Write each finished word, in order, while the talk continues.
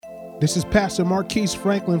This is Pastor Marquise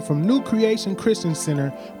Franklin from New Creation Christian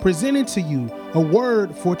Center presenting to you a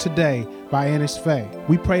word for today by Ernest Faye.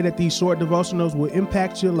 We pray that these short devotionals will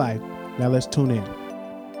impact your life. Now let's tune in.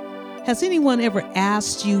 Has anyone ever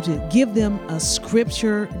asked you to give them a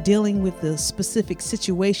scripture dealing with the specific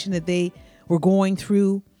situation that they were going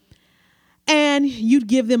through? And you'd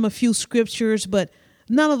give them a few scriptures, but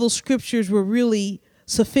none of those scriptures were really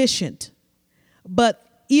sufficient. But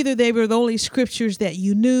either they were the only scriptures that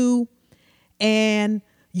you knew and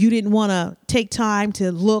you didn't want to take time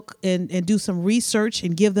to look and do some research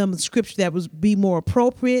and give them a scripture that would be more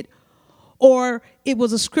appropriate, or it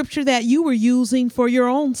was a scripture that you were using for your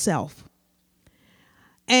own self.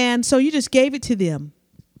 And so you just gave it to them,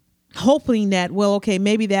 hoping that, well, okay,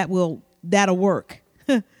 maybe that'll work.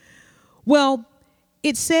 Well,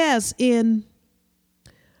 it says in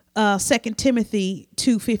 2 Timothy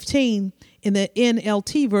 2:15 in the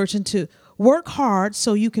NLT version to work hard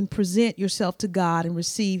so you can present yourself to God and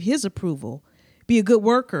receive his approval. Be a good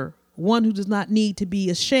worker, one who does not need to be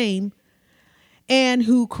ashamed and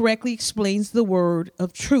who correctly explains the word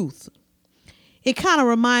of truth. It kind of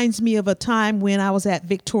reminds me of a time when I was at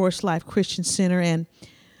Victorious Life Christian Center and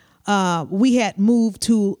we had moved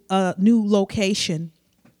to a new location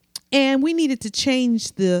and we needed to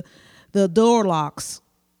change the door locks.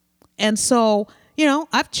 And so,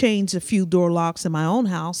 I've changed a few door locks in my own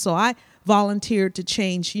house. So I volunteered to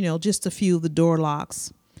change, just a few of the door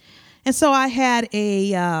locks. And so I had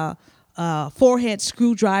a four-head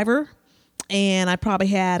screwdriver and I probably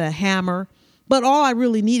had a hammer. But all I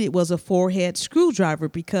really needed was a four-head screwdriver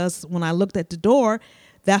because when I looked at the door,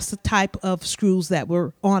 that's the type of screws that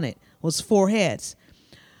were on it, was four heads.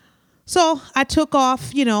 So I took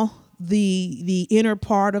off, the inner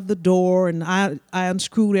part of the door and I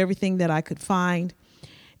unscrewed everything that I could find.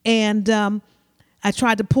 And I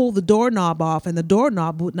tried to pull the doorknob off and the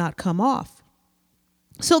doorknob would not come off.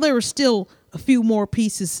 So there were still a few more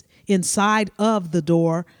pieces inside of the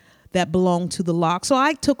door that belonged to the lock. So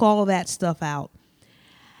I took all of that stuff out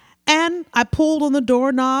and I pulled on the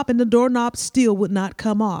doorknob and the doorknob still would not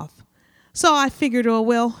come off. So I figured,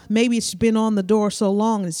 maybe it's been on the door so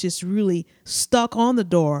long, it's just really stuck on the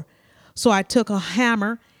door. So I took a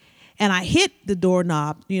hammer and I hit the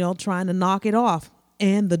doorknob, trying to knock it off.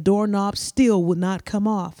 And the doorknob still would not come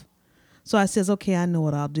off. So I says, okay, I know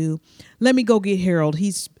what I'll do. Let me go get Harold.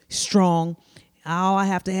 He's strong. All I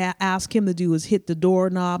have to ask him to do is hit the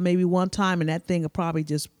doorknob maybe one time and that thing will probably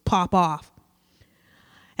just pop off.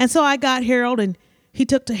 And so I got Harold and he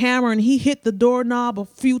took the hammer and he hit the doorknob a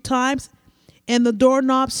few times and the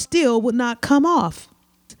doorknob still would not come off.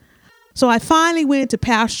 So I finally went to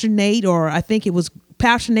Pastor Nate, or I think it was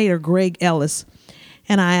Pastor Nate or Greg Ellis.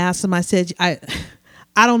 And I asked him, I said, I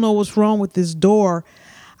don't know what's wrong with this door.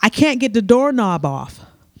 I can't get the doorknob off.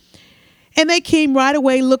 And they came right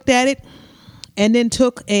away, looked at it, and then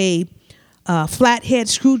took a flathead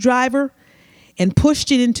screwdriver and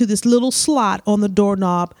pushed it into this little slot on the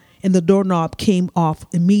doorknob, and the doorknob came off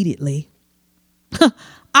immediately.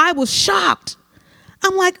 I was shocked.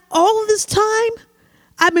 I'm like, all of this time,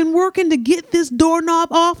 I've been working to get this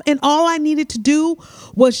doorknob off, and all I needed to do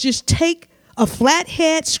was just take a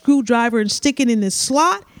flathead screwdriver and stick it in this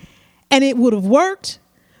slot, and it would have worked.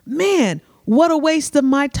 Man, what a waste of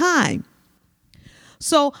my time.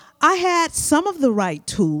 So I had some of the right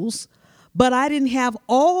tools, but I didn't have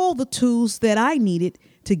all the tools that I needed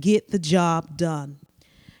to get the job done.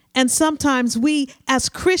 And sometimes we, as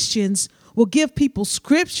Christians, will give people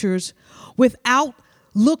scriptures without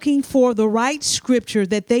looking for the right scripture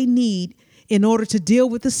that they need in order to deal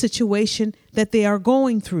with the situation that they are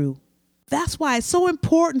going through. That's why it's so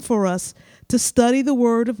important for us to study the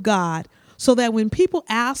Word of God so that when people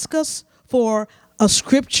ask us for a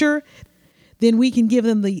scripture, then we can give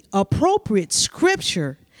them the appropriate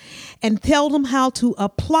scripture and tell them how to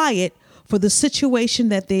apply it for the situation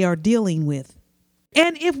that they are dealing with.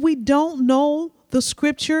 And if we don't know the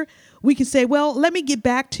scripture, we can say, well, let me get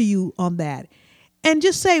back to you on that. And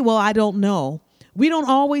just say, well, I don't know. We don't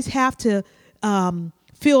always have to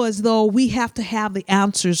feel as though we have to have the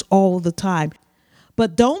answers all the time.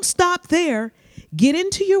 But don't stop there. Get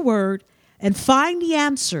into your word and find the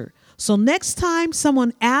answer. So next time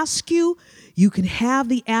someone asks you, you can have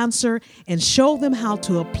the answer and show them how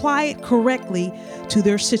to apply it correctly to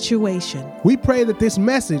their situation. We pray that this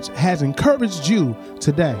message has encouraged you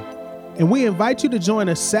today. And we invite you to join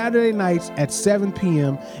us Saturday nights at 7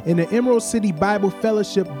 p.m. in the Emerald City Bible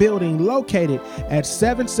Fellowship building located at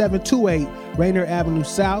 7728 Rainier Avenue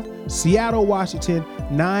South, Seattle, Washington,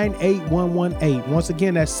 98118. Once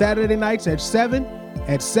again, that's Saturday nights at 7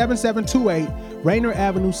 at 7728 Rainer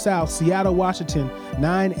Avenue South, Seattle, Washington,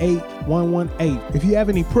 98118. If you have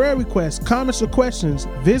any prayer requests, comments, or questions,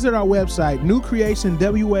 visit our website,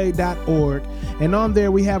 newcreationwa.org, and on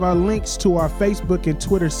there we have our links to our Facebook and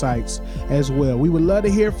Twitter sites as well. We would love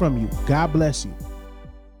to hear from you. God bless you.